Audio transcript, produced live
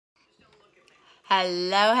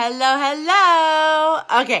Hello, hello,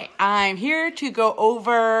 hello. Okay, I'm here to go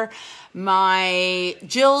over my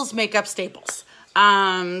Jill's makeup staples.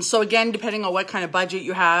 So again, depending on what kind of budget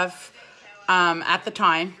you have at the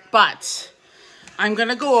time, but I'm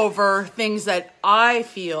gonna go over things that I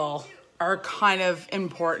feel are kind of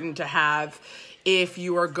important to have if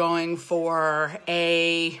you are going for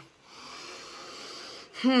a,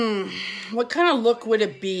 what kind of look would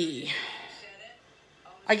it be?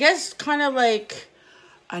 I guess kind of like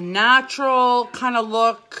a natural kind of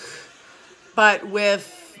look, but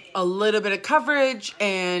with a little bit of coverage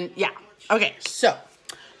and yeah. Okay, so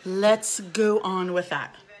let's go on with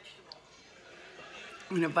that.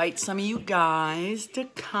 I'm gonna invite some of you guys to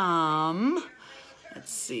come.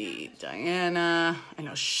 Let's see, Diana. I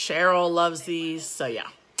know Cheryl loves these, so yeah.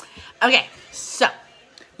 Okay, so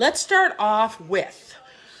let's start off with,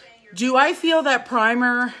 do I feel that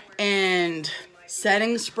primer and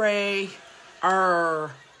setting spray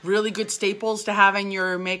are really good staples to have in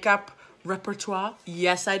your makeup repertoire?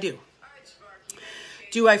 Yes, I do.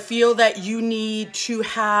 Do I feel that you need to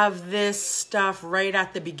have this stuff right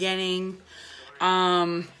at the beginning?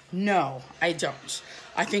 No, I don't.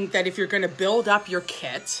 I think that if you're going to build up your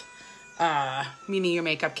kit, meaning your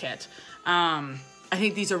makeup kit, I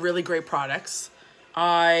think these are really great products.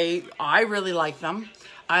 I really like them.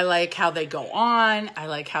 I like how they go on. I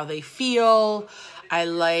like how they feel. I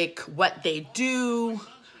like what they do.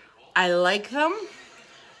 I like them.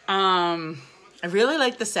 I really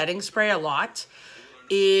like the setting spray a lot.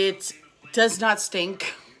 It does not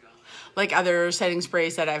stink like other setting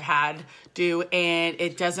sprays that I've had do, and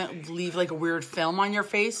it doesn't leave like a weird film on your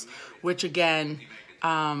face, which again,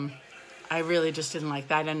 I really just didn't like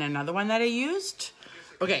that in another one that I used.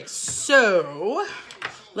 Okay, so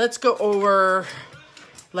let's go over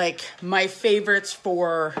like my favorites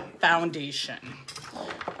for foundation.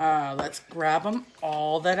 Let's grab them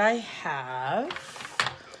all that I have.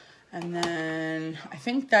 And then I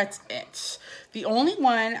think that's it. The only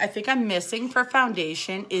one I think I'm missing for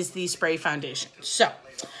foundation is the spray foundation. So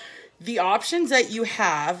the options that you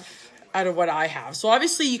have out of what I have. So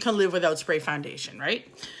obviously you can live without spray foundation, right?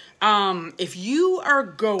 If you are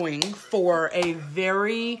going for a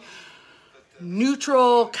very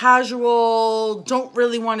neutral, casual, don't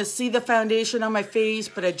really want to see the foundation on my face,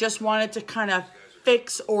 but I just wanted to kind of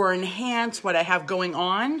fix or enhance what I have going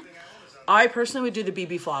on, I personally would do the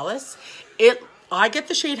BB Flawless. I get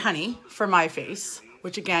the shade Honey for my face,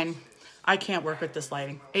 which again, I can't work with this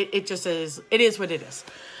lighting. It just is, it is what it is.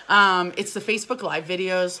 It's the Facebook Live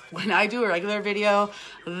videos. When I do a regular video,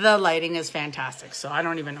 the lighting is fantastic, so I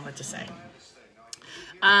don't even know what to say.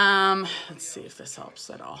 Let's see if this helps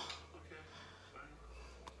at all.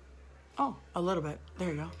 Oh, a little bit. There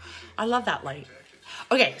you go. I love that light.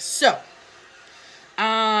 Okay, so,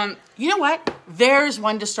 you know what? There's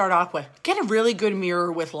one to start off with. Get a really good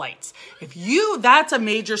mirror with lights. That's a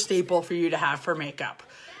major staple for you to have for makeup.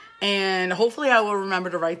 And hopefully I will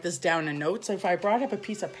remember to write this down in notes. If I brought up a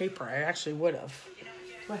piece of paper, I actually would have.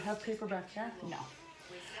 Do I have paper back there? No.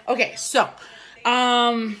 Okay, so,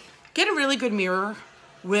 get a really good mirror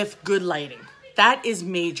with good lighting. That is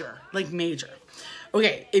major, like major.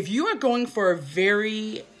 Okay, if you are going for a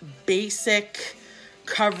very basic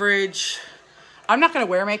coverage, I'm not going to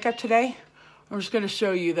wear makeup today. I'm just going to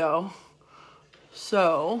show you though.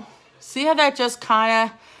 So, see how that just kind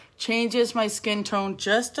of changes my skin tone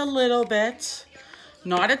just a little bit.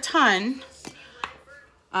 Not a ton,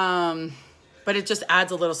 but it just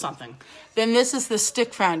adds a little something. Then this is the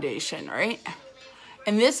stick foundation, right?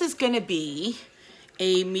 And this is going to be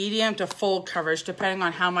a medium to full coverage depending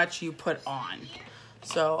on how much you put on.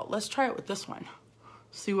 So let's try it with this one.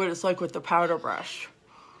 See what it's like with the powder brush.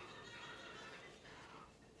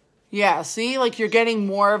 Yeah, see, like you're getting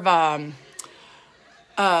more of a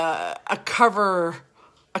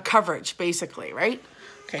coverage basically, right?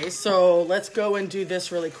 Okay, so let's go and do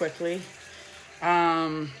this really quickly.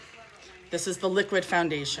 This is the liquid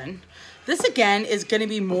foundation. This again is going to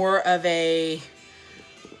be more of a,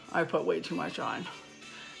 I put way too much on,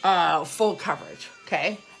 full coverage,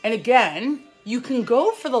 okay? And again, you can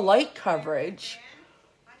go for the light coverage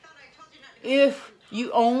if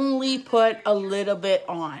you only put a little bit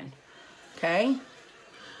on, okay?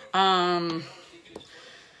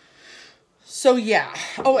 So yeah.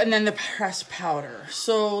 Oh, and then the pressed powder.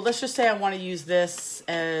 So let's just say I want to use this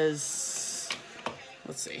as,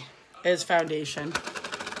 let's see, as foundation.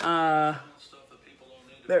 There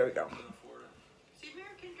we go.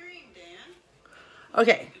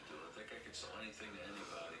 Okay.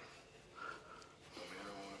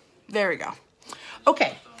 There we go.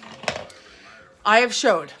 Okay. I have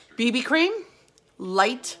showed BB cream,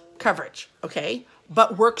 light coverage, okay?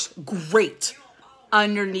 But works great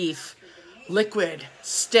underneath liquid,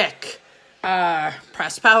 stick,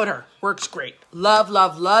 pressed powder. Works great. Love,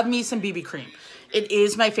 love, love me some BB cream. It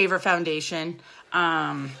is my favorite foundation.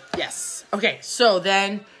 Yes. Okay, so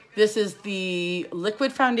then this is the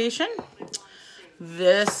liquid foundation.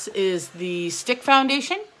 This is the stick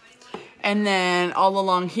foundation. And then all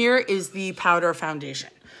along here is the powder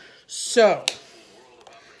foundation. So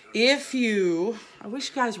if you, I wish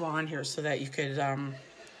you guys were on here so that you could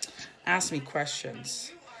ask me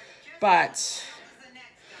questions. But,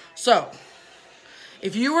 so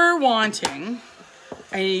if you were wanting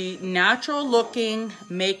a natural looking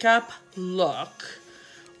makeup look,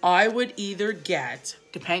 I would either get,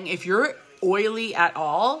 depending, if you're oily at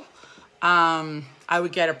all, I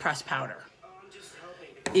would get a pressed powder.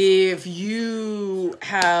 If you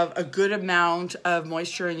have a good amount of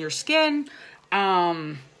moisture in your skin,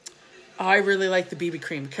 I really like the BB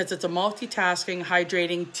cream because it's a multitasking,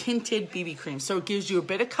 hydrating, tinted BB cream. So it gives you a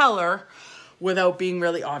bit of color without being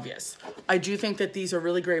really obvious. I do think that these are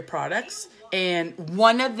really great products, and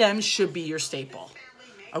one of them should be your staple,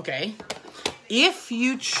 okay? If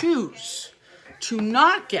you choose to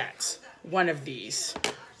not get one of these,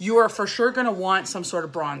 you are for sure going to want some sort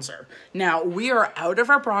of bronzer. Now, we are out of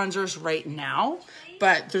our bronzers right now,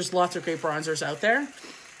 but there's lots of great bronzers out there.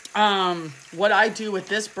 What I do with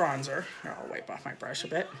this bronzer, here, I'll wipe off my brush a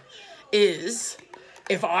bit, is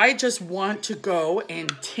if I just want to go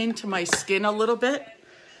and tint my skin a little bit,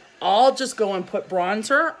 I'll just go and put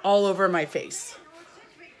bronzer all over my face,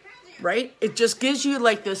 right? It just gives you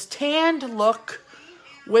like this tanned look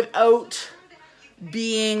without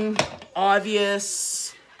being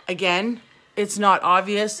obvious. Again, it's not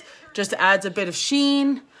obvious, just adds a bit of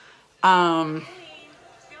sheen.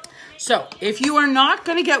 So if you are not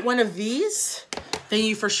going to get one of these, then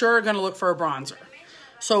you for sure are going to look for a bronzer.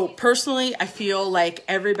 So personally, I feel like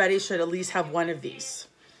everybody should at least have one of these.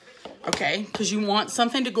 Okay, because you want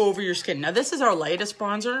something to go over your skin. Now, this is our lightest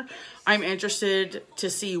bronzer. I'm interested to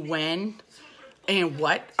see when and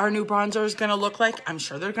what our new bronzer is going to look like. I'm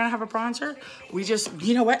sure they're going to have a bronzer. We just,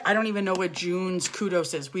 you know what? I don't even know what June's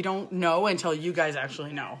kudos is. We don't know until you guys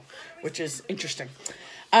actually know, which is interesting.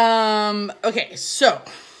 Okay, so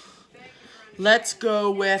let's go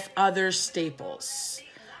with other staples.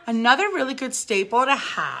 Another really good staple to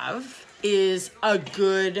have is a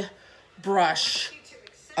good brush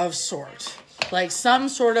of sort, like some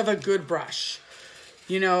sort of a good brush.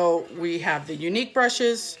 You know, we have the Younique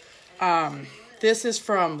brushes. This is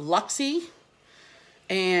from Luxie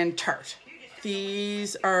and Tarte.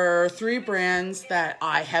 These are 3 brands that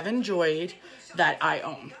I have enjoyed that I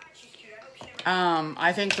own.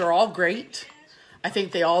 I think they're all great. I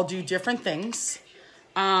think they all do different things.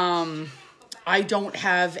 I don't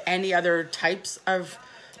have any other types of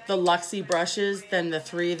the Luxie brushes than the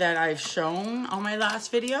 3 that I've shown on my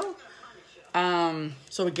last video.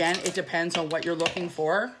 So again, it depends on what you're looking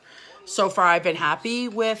for. So far, I've been happy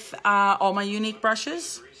with all my Younique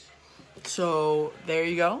brushes. So there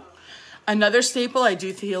you go. Another staple I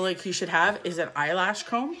do feel like you should have is an eyelash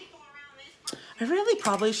comb. I really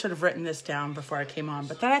probably should have written this down before I came on,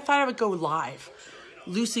 but then I thought I would go live.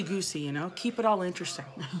 Loosey-goosey, you know? Keep it all interesting.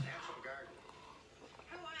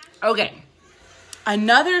 Okay.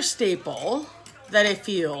 Another staple that I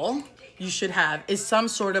feel you should have is some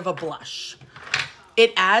sort of a blush.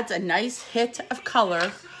 It adds a nice hit of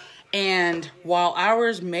color, and while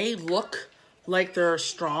ours may look like they're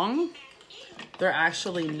strong, they're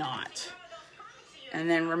actually not. And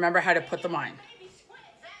then remember how to put them on.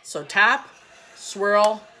 So tap,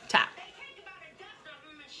 swirl, tap.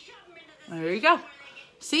 There you go.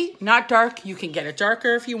 See, not dark. You can get it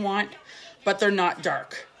darker if you want, but they're not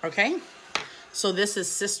dark, okay? So this is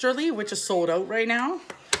Sisterly, which is sold out right now,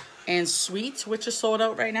 and Sweet, which is sold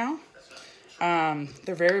out right now.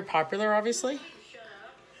 They're very popular, obviously.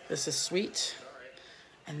 This is Sweet.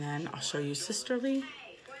 And then I'll show you Sisterly.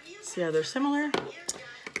 See how they're similar.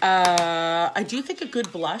 I do think a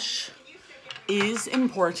good blush is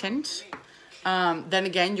important. Then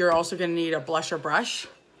again, you're also going to need a blusher brush,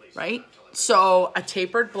 right? So a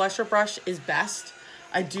tapered blusher brush is best.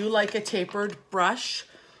 I do like a tapered brush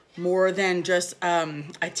more than just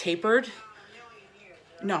a tapered.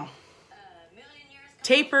 No.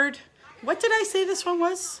 Tapered. What did I say this one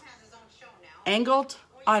was? Angled?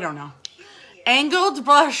 I don't know. Angled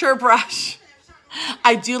blusher brush.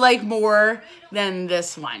 I do like more than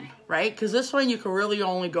this one, right? Because this one you can really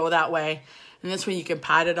only go that way. And this one you can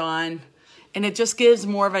pat it on. And it just gives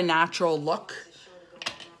more of a natural look.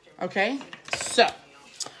 Okay? So,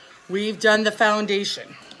 we've done the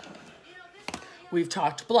foundation. We've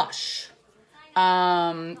talked blush.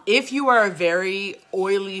 If you are a very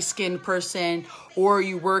oily skinned person, or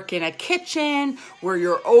you work in a kitchen where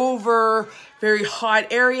you're over very hot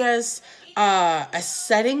areas, a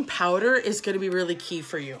setting powder is going to be really key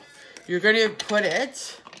for you. You're going to put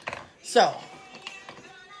it, so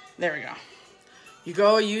there we go. You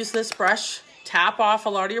go use this brush, tap off a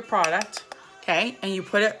lot of your product, okay? And you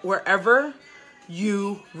put it wherever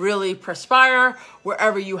you really perspire,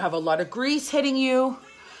 wherever you have a lot of grease hitting you,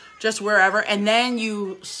 just wherever. And then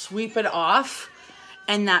you sweep it off,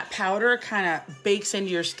 and that powder kind of bakes into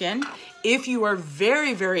your skin. If you are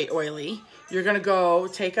very, very oily, you're gonna go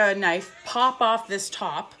take a knife, pop off this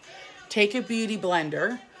top, take a beauty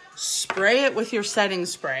blender, spray it with your setting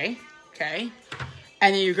spray, okay?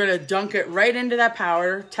 And then you're gonna dunk it right into that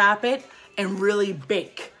powder, tap it, and really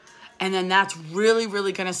bake. And then that's really,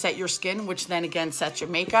 really gonna set your skin, which then again sets your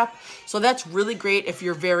makeup. So that's really great if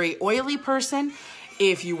you're a very oily person,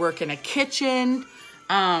 if you work in a kitchen,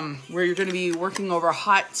 where you're gonna be working over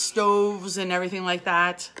hot stoves and everything like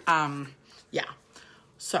that. Yeah,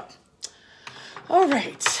 so. All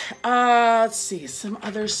right, let's see, some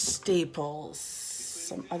other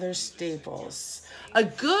staples. A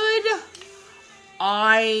good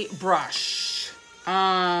eye brush.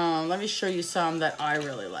 Let me show you some that I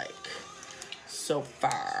really like so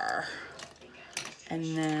far.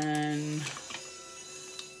 And then,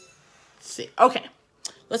 let's see. Okay,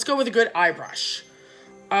 let's go with a good eye brush.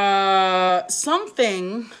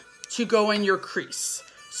 Something to go in your crease.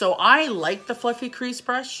 So I like the fluffy crease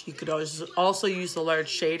brush. You could also use the large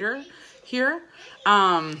shader here.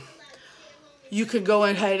 You could go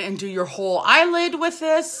ahead and do your whole eyelid with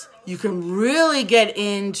this. You can really get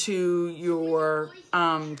into your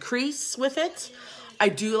crease with it. I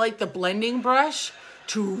do like the blending brush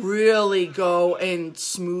to really go and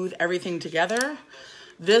smooth everything together.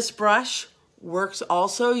 This brush works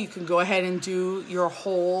also. You can go ahead and do your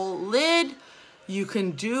whole lid. You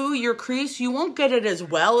can do your crease. You won't get it as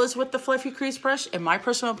well as with the fluffy crease brush, in my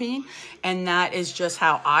personal opinion. And that is just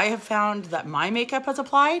how I have found that my makeup has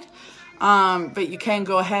applied. But you can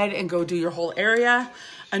go ahead and go do your whole area.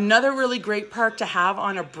 Another really great part to have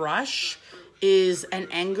on a brush is an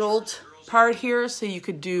angled part here. So you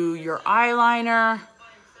could do your eyeliner.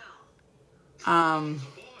 And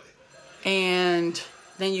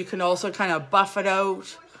then you can also kind of buff it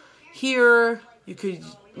out here. You could,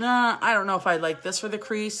 I don't know if I like this for the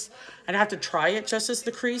crease. I'd have to try it just as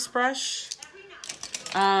the crease brush.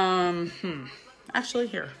 Actually,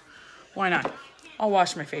 here, why not? I'll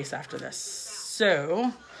wash my face after this.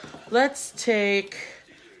 So let's take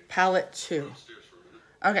palette 2.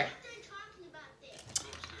 Okay.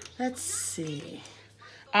 Let's see.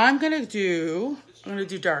 I'm gonna do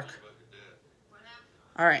dark.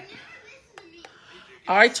 All right.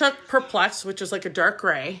 I took Perplex, which is like a dark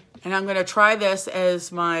gray, and I'm gonna try this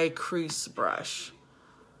as my crease brush.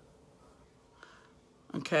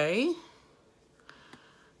 Okay.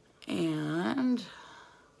 And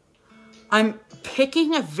I'm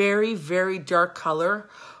picking a very, very dark color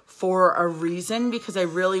for a reason, because I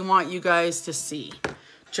really want you guys to see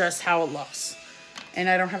just how it looks. And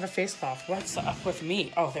I don't have a face cloth. What's up with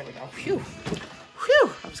me? Oh, there we go. Phew.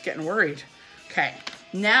 Phew. I was getting worried. Okay.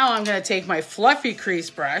 Now I'm going to take my fluffy crease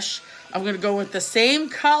brush. I'm going to go with the same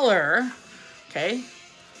color. Okay.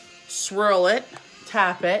 Swirl it.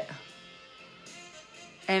 Tap it.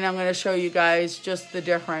 And I'm going to show you guys just the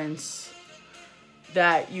difference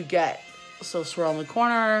that you get. So swirl in the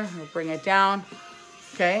corner. We'll bring it down.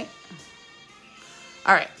 Okay.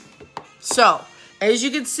 All right. So as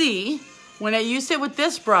you can see, when I used it with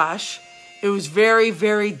this brush, it was very,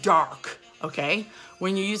 very dark. Okay.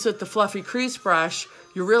 When you use it with the fluffy crease brush,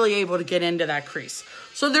 you're really able to get into that crease.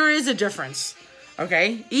 So there is a difference.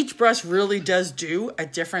 Okay. Each brush really does do a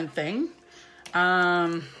different thing.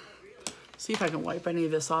 See if I can wipe any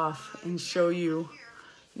of this off and show you.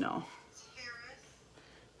 No.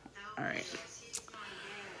 All right.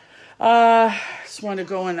 Just want to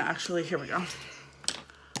go and actually, here we go.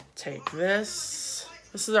 Take this.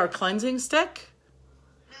 This is our cleansing stick.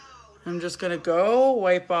 I'm just going to go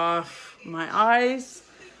wipe off my eyes.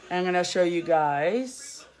 I'm going to show you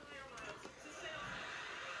guys.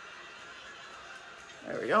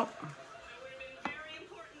 There we go.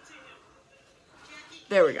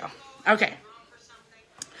 There we go. Okay.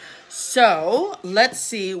 So let's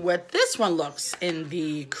see what this one looks in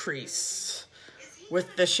the crease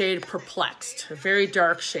with the shade Perplexed. A very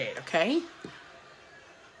dark shade, okay?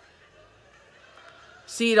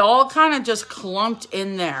 See, it all kind of just clumped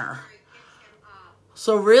in there.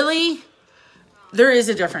 So really, there is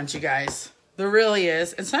a difference, you guys. There really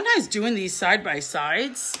is. And sometimes doing these side by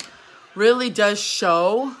sides really does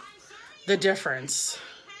show the difference.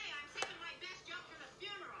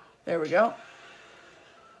 There we go.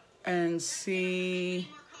 And see,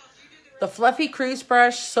 the fluffy crease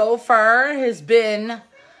brush so far has been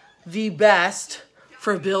the best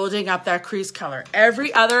for building up that crease color.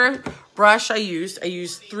 Every other brush I used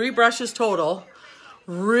 3 brushes total,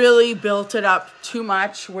 really built it up too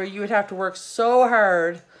much where you would have to work so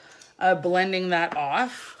hard blending that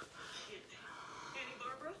off.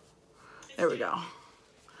 There we go.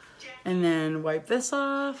 And then wipe this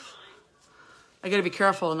off. I gotta be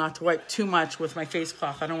careful not to wipe too much with my face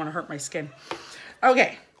cloth. I don't wanna hurt my skin.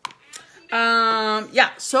 Okay. Yeah,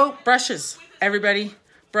 so brushes, everybody.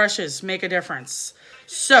 Brushes make a difference.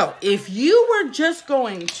 So if you were just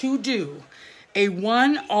going to do a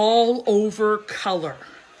one all over color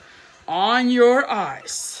on your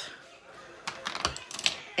eyes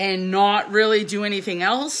and not really do anything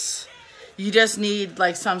else, you just need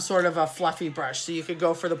like some sort of a fluffy brush. So you could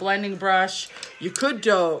go for the blending brush. You could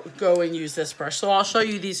go and use this brush. So I'll show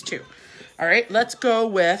you these two. All right, let's go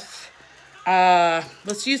with,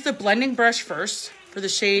 let's use the blending brush first for the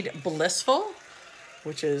shade Blissful,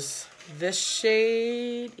 which is this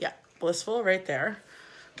shade. Yeah, Blissful right there.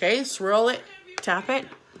 Okay, swirl it, tap it,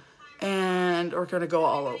 and we're gonna go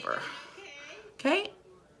all over. Okay,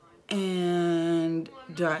 and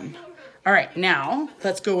done. All right, now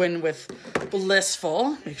let's go in with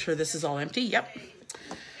Blissful. Make sure this is all empty. Yep.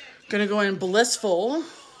 Gonna go in Blissful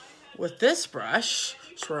with this brush.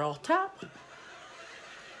 Swirl, tap.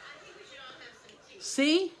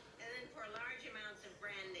 See?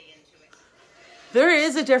 There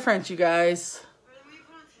is a difference, you guys.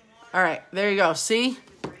 All right, there you go. See?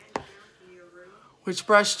 Which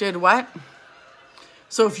brush did what?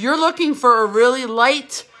 So if you're looking for a really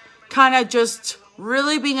light, kind of just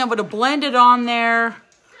really being able to blend it on there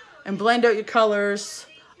and blend out your colors,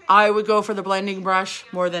 I would go for the blending brush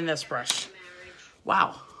more than this brush.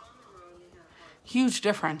 Wow. Huge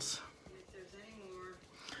difference.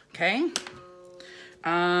 Okay.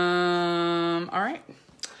 All right.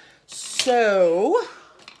 So,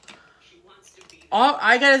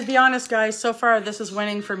 I gotta be honest, guys. So far, this is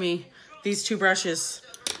winning for me. These 2 brushes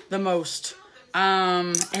the most.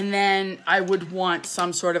 And then I would want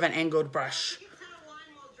some sort of an angled brush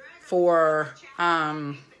for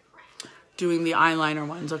doing the eyeliner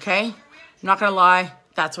ones, okay? I'm not gonna lie,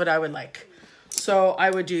 that's what I would like. So I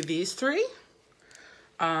would do these 3.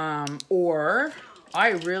 Or I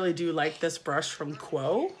really do like this brush from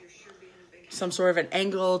Quo. Some sort of an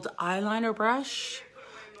angled eyeliner brush.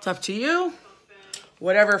 It's up to you.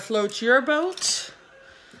 Whatever floats your boat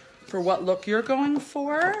for what look you're going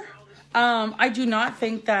for. I do not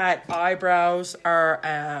think that eyebrows are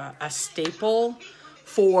a staple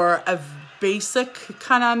for a basic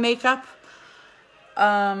kind of makeup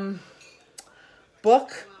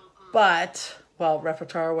book, but, well,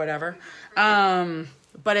 repertoire or whatever.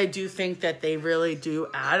 But I do think that they really do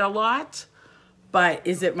add a lot. But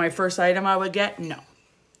is it my first item I would get? No.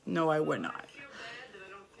 No, I would not.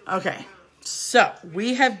 Okay, so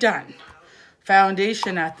we have done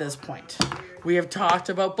foundation at this point. We have talked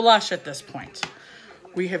about blush at this point.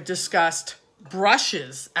 We have discussed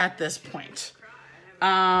brushes at this point.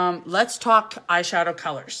 Let's talk eyeshadow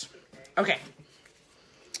colors. Okay.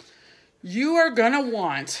 You are gonna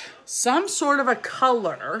want some sort of a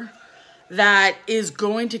color that is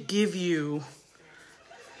going to give you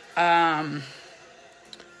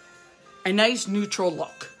a nice neutral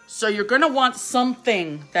look. So you're gonna want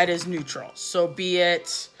something that is neutral. So be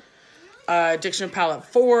it Diction Palette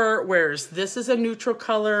 4, whereas this is a neutral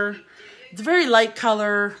color. It's a very light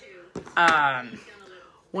color.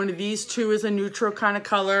 One of these 2 is a neutral kind of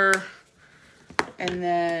color. And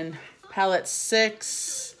then Palette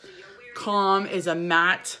 6, Calm is a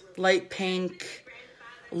matte light pink.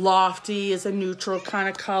 Lofty is a neutral kind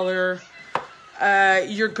of color.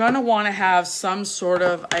 You're gonna wanna have some sort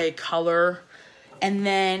of a color. And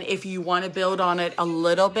then if you wanna build on it a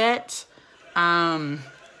little bit,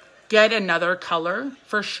 get another color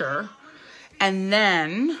for sure. And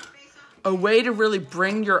then a way to really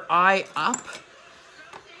bring your eye up,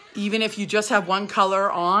 even if you just have one color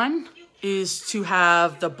on, is to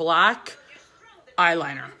have the black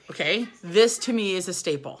eyeliner, okay? This to me is a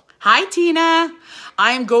staple. Hi, Tina.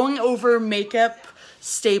 I am going over makeup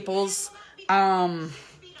staples.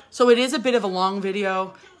 So it is a bit of a long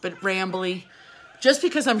video, but rambly. Just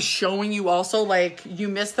because I'm showing you also, like, you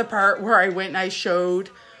missed the part where I went and I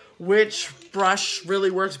showed which brush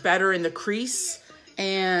really works better in the crease.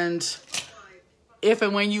 And if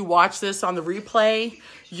and when you watch this on the replay,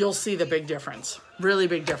 you'll see the big difference. Really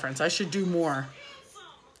big difference. I should do more.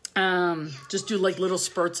 Just do like little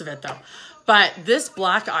spurts of it though. But this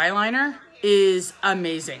black eyeliner is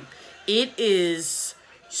amazing. It is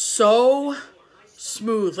so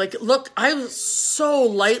smooth. Like, look, I was so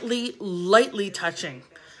lightly touching.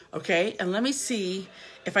 Okay, and let me see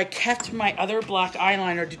if I kept my other black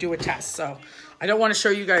eyeliner to do a test. So I don't want to show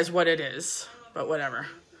you guys what it is, but whatever.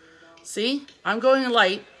 See, I'm going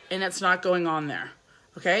light and it's not going on there.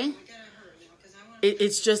 Okay,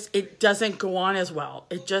 it's just, it doesn't go on as well.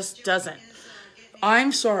 It just doesn't.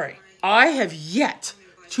 I'm sorry. I have yet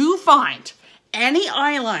to find any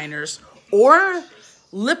eyeliners or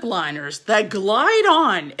lip liners that glide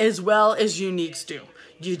on as well as Younique's do.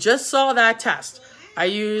 You just saw that test. I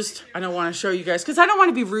don't want to show you guys because I don't want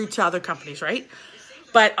to be rude to other companies, right?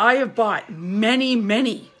 But I have bought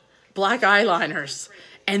many black eyeliners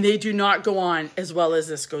and they do not go on as well as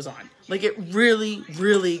this goes on. Like, it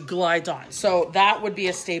really glides on. So that would be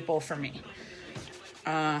a staple for me.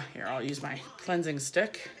 Here, I'll use my cleansing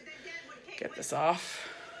stick. Get this off.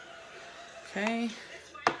 Okay.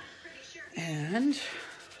 And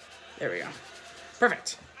there we go.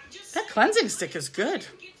 Perfect. That cleansing stick is good.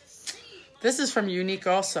 This is from Younique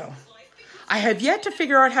also. I have yet to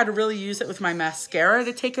figure out how to really use it with my mascara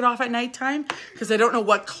to take it off at nighttime because I don't know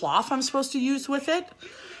what cloth I'm supposed to use with it.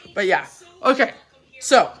 But yeah. Okay.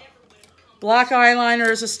 So, black eyeliner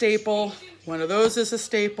is a staple. One of those is a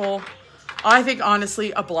staple. I think,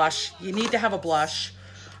 honestly, a blush. You need to have a blush.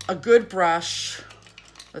 A good brush.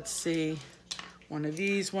 Let's see. One of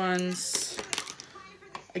these ones.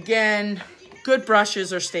 Again, good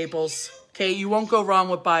brushes are staples. Okay, you won't go wrong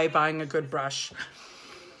with buying a good brush.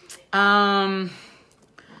 A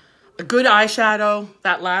good eyeshadow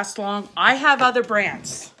that lasts long. I have other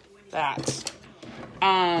brands that,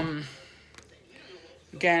 again,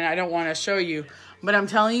 I don't want to show you, but I'm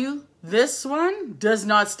telling you, this one does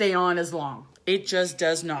not stay on as long. It just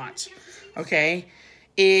does not. Okay,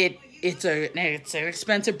 it's an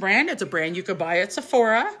expensive brand. It's a brand you could buy at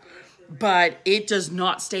Sephora, but it does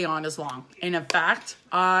not stay on as long. And in fact,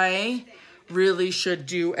 I really should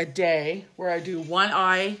do a day where I do one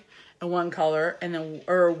eye and one color, and then,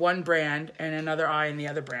 or one brand and another eye and the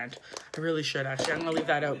other brand. I really should, actually. I'm gonna leave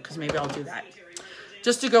that out because maybe I'll do that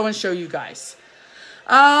just to go and show you guys.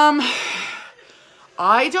 I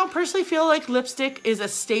don't personally feel like lipstick is a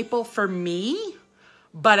staple for me,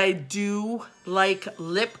 but I do like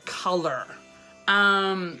lip color.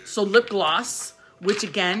 So lip gloss, which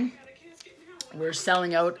again, we're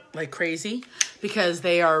selling out like crazy because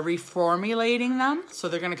they are reformulating them. So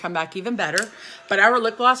they're going to come back even better. But our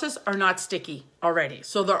lip glosses are not sticky already.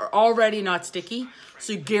 So they're already not sticky.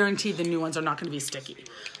 So you guarantee the new ones are not going to be sticky.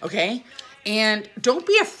 Okay. And don't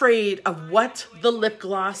be afraid of what the lip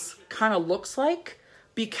gloss kind of looks like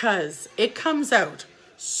because it comes out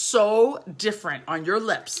so different on your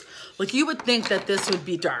lips. Like, you would think that this would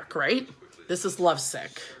be dark, right? This is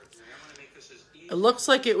Lovesick. It looks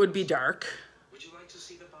like it would be dark.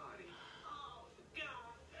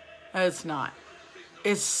 It's not.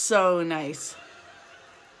 It's so nice.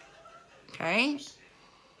 Okay.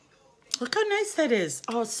 Look how nice that is.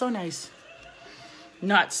 Oh, it's so nice.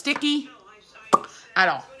 Not sticky at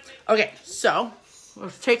all. Okay, so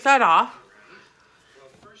let's take that off.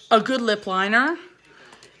 A good lip liner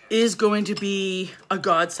is going to be a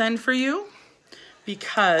godsend for you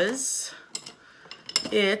because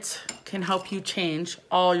it can help you change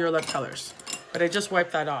all your lip colors. But I just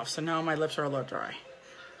wiped that off, so now my lips are a little dry.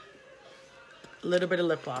 A little bit of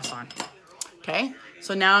lip gloss on. Okay,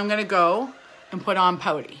 so now I'm gonna go and put on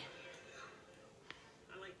pouty.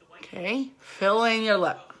 Okay, fill in your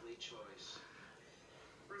lip.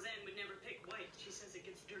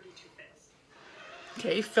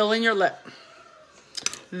 Okay, fill in your lip.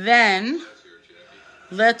 Then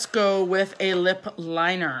let's go with a lip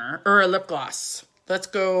liner or a lip gloss. Let's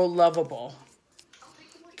go Lovable.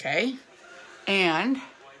 Okay, and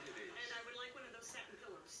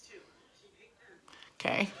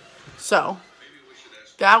okay, so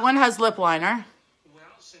that one has lip liner. Well,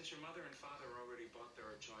 since your mother and father already bought their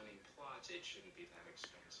adjoining plots, it shouldn't be that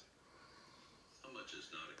expensive. How much is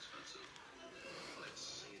not expensive? Let's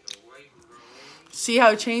see, the white rose. See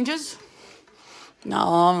how it changes?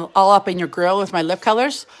 No, all up in your grill with my lip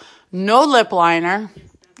colors. No lip liner,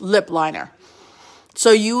 lip liner.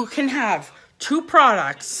 So you can have two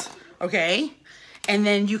products, okay? And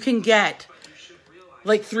then you can get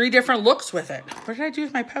like 3 different looks with it. What did I do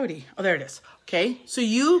with my pouty? Oh, there it is. Okay, so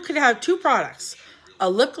you could have 2 products, a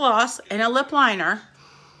lip gloss and a lip liner.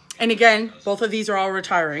 And again, both of these are all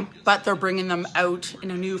retiring, but they're bringing them out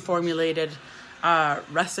in a new formulated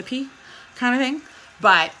recipe kind of thing.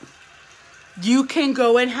 But you can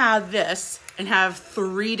go and have this and have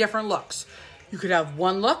 3 different looks. You could have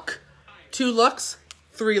one look 2 looks,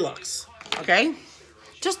 3 looks, okay?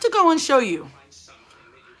 Just to go and show you.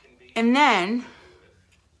 And then,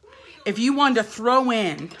 if you want to throw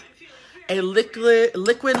in a liquid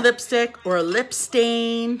lipstick or a lip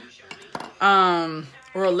stain, or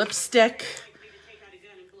a lipstick,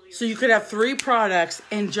 so you could have 3 products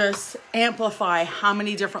and just amplify how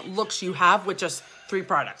many different looks you have with just 3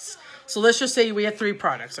 products. So let's just say we have 3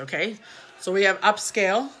 products, okay? So we have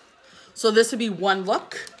upscale. So this would be 1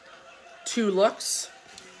 look, 2 looks,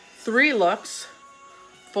 3 looks,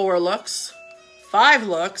 4 looks, 5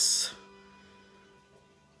 looks.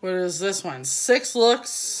 What is this one? 6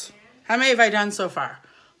 looks. How many have I done so far?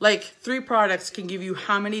 Like 3 products can give you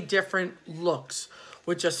how many different looks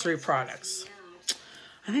with just 3 products.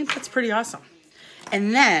 I think that's pretty awesome.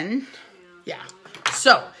 And then, yeah.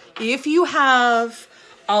 So if you have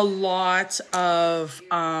a lot of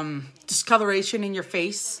discoloration in your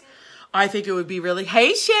face, I think it would be really,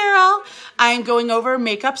 hey Cheryl, I'm going over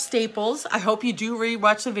makeup staples. I hope you do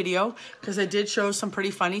rewatch the video because I did show some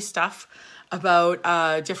pretty funny stuff about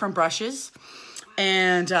different brushes.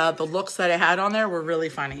 And the looks that I had on there were really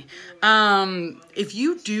funny. If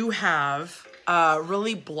you do have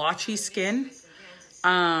really blotchy skin,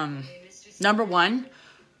 number 1,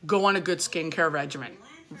 go on a good skincare regimen.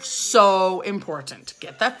 So important.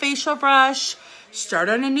 Get that facial brush. Start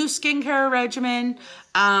on a new skincare regimen.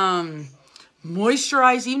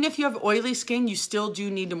 Moisturize. Even if you have oily skin, you still do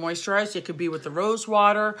need to moisturize. It could be with the rose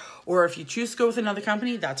water, or if you choose to go with another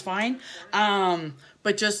company, that's fine.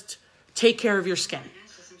 But just take care of your skin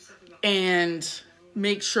and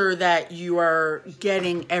make sure that you are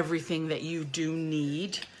getting everything that you do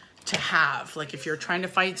need to have. Like if you're trying to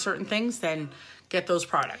fight certain things, then get those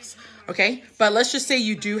products. Okay. But let's just say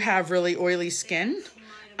you do have really oily skin,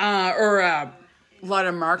 or a lot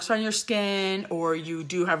of marks on your skin, or you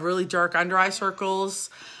do have really dark under eye circles.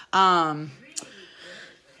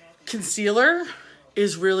 Concealer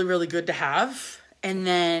is really, really good to have. And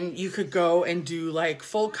then you could go and do like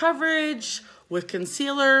full coverage with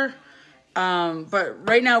concealer. But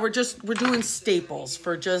right now we're doing staples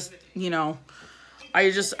for just, you know, I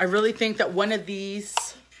really think that one of these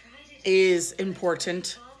is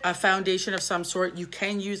important. A foundation of some sort. You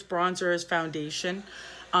can use bronzer as foundation.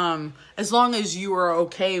 As long as you are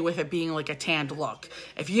okay with it being like a tanned look.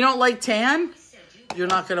 If you don't like tan, you're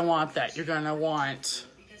not going to want that. You're going to want,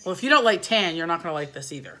 well, if you don't like tan, you're not going to like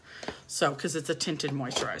this either. So, because it's a tinted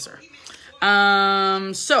moisturizer.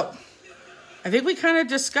 So, I think we kind of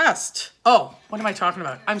discussed. Oh, what am I talking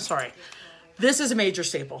about? I'm sorry. This is a major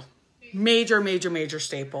staple. Major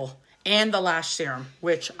staple. And the lash serum,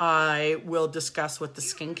 which I will discuss with the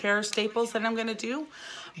skincare staples that I'm going to do.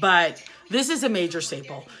 But this is a major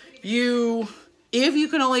staple. If you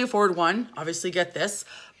can only afford one, obviously get this.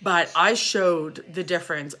 But I showed the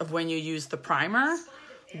difference of when you use the primer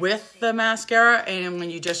with the mascara and when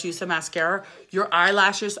you just use the mascara. Your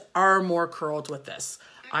eyelashes are more curled with this.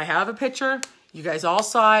 I have a picture. You guys all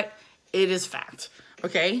saw it. It is fact.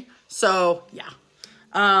 Okay? So, yeah.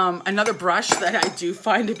 Another brush that I do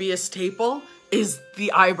find to be a staple is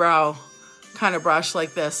the eyebrow kind of brush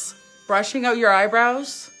like this. Brushing out your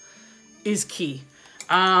eyebrows is key.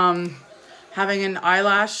 Having an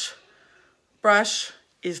eyelash brush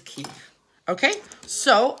is key. Okay,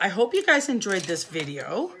 so I hope you guys enjoyed this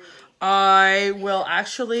video. I will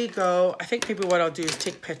actually go, I think maybe what I'll do is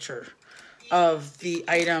take a picture of the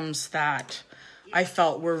items that I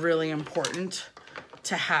felt were really important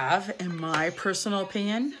to have, in my personal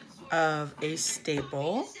opinion, of a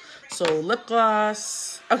staple. So lip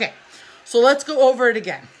gloss. Okay, so let's go over it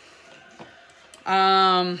again.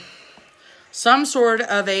 Some sort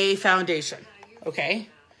of a foundation, okay?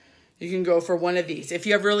 You can go for one of these. If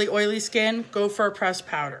you have really oily skin, go for a pressed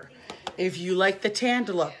powder. If you like the tanned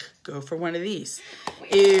look, go for one of these.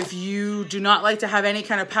 If you do not like to have any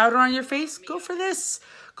kind of powder on your face, go for this.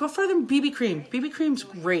 Go for the BB cream. BB cream's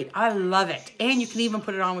great. I love it. And you can even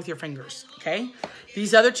put it on with your fingers, okay?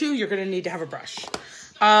 These other two, you're going to need to have a brush.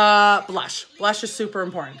 Blush. Blush is super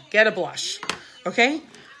important. Get a blush, okay?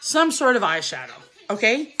 Some sort of eyeshadow,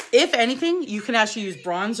 okay? If anything, you can actually use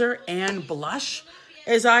bronzer and blush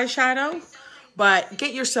as eyeshadow, but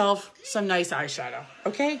get yourself some nice eyeshadow,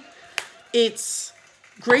 okay? It's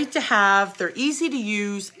great to have. They're easy to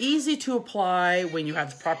use, easy to apply when you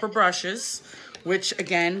have the proper brushes, which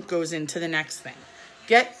again goes into the next thing.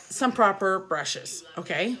 Get some proper brushes,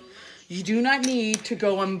 okay? You do not need to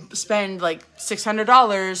go and spend like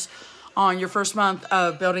 $600 on your first month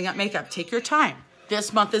of building up makeup. Take your time.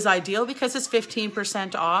 This month is ideal because it's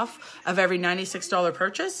 15% off of every $96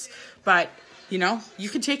 purchase, but you know, you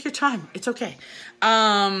can take your time. It's okay.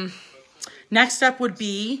 Next up would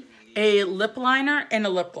be a lip liner, and a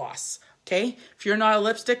lip gloss. Okay, if you're not a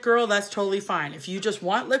lipstick girl, that's totally fine. If you just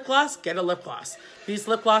want lip gloss, get a lip gloss. These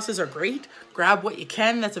lip glosses are great. Grab what you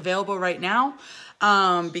can that's available right now,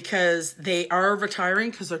 because they are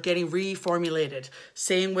retiring because they're getting reformulated.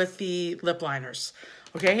 Same with the lip liners.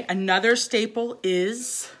 Okay, another staple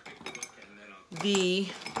is the,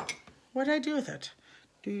 what did I do with it?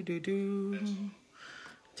 Did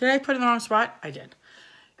I put it in the wrong spot? I did.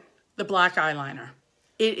 The black eyeliner.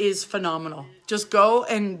 It is phenomenal. Just go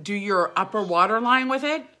and do your upper waterline with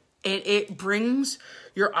it, and it brings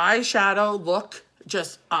your eyeshadow look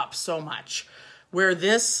just up so much. Where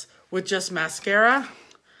this, with just mascara,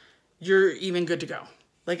 you're even good to go.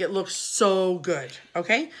 Like, it looks so good,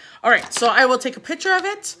 okay? All right, so I will take a picture of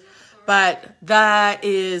it, but that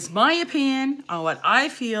is my opinion on what I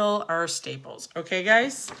feel are staples, okay,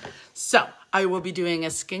 guys? So I will be doing a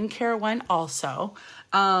skincare one also.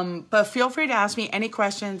 But feel free to ask me any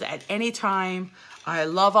questions at any time. I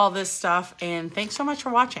love all this stuff, and thanks so much for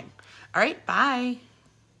watching. All right, bye.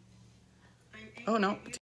 Oh, no.